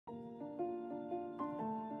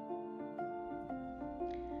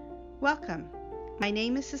Welcome. My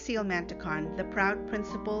name is Cecile Manticon, the proud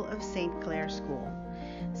principal of St. Clare School.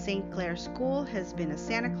 St. Clare School has been a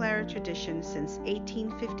Santa Clara tradition since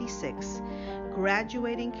 1856,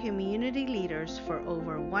 graduating community leaders for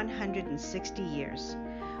over 160 years.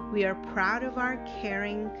 We are proud of our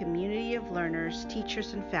caring community of learners,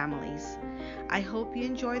 teachers, and families. I hope you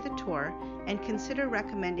enjoy the tour and consider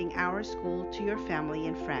recommending our school to your family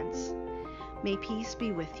and friends. May peace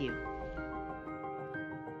be with you.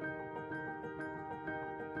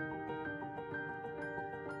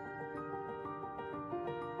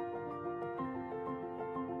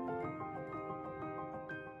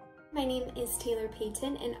 My name is Taylor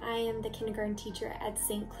Payton and I am the kindergarten teacher at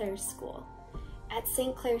St. Clare School. At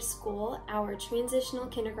St. Clare School, our transitional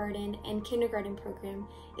kindergarten and kindergarten program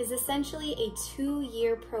is essentially a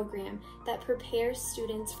 2-year program that prepares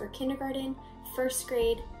students for kindergarten, first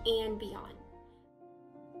grade, and beyond.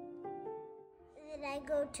 Then I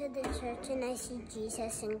go to the church and I see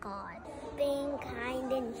Jesus and God, being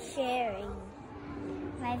kind and sharing.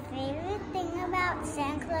 My favorite thing about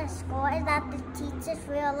St. Clare School is that the teachers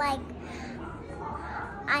feel like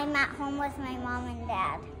I'm at home with my mom and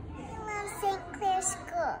dad. I love St. Clare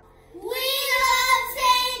School. We love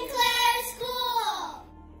St. Clare School!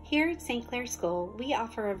 Here at St. Clare School, we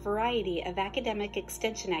offer a variety of academic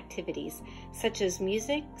extension activities such as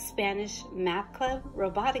music, Spanish, math club,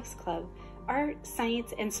 robotics club, art,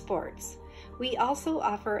 science, and sports. We also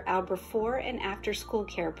offer our before and after school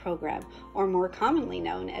care program, or more commonly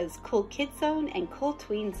known as Cool Kids Zone and Cool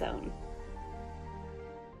Tween Zone.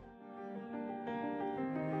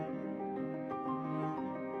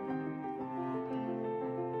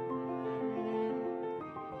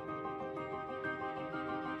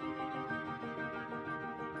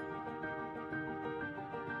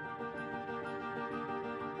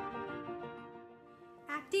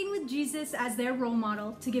 Acting with Jesus as their role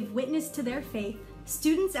model to give witness to their faith,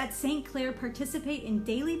 students at St. Clare participate in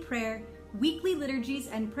daily prayer, weekly liturgies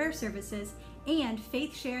and prayer services, and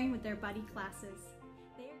faith sharing with their buddy classes.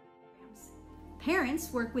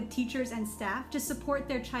 Parents work with teachers and staff to support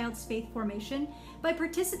their child's faith formation by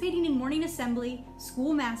participating in morning assembly,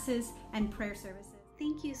 school masses, and prayer services.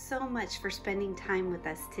 Thank you so much for spending time with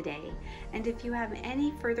us today. And if you have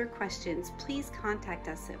any further questions, please contact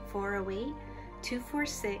us at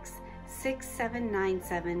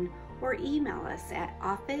 408-246-6797 or email us at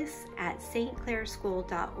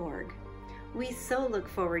office@stclareschool.org. We so look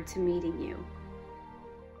forward to meeting you.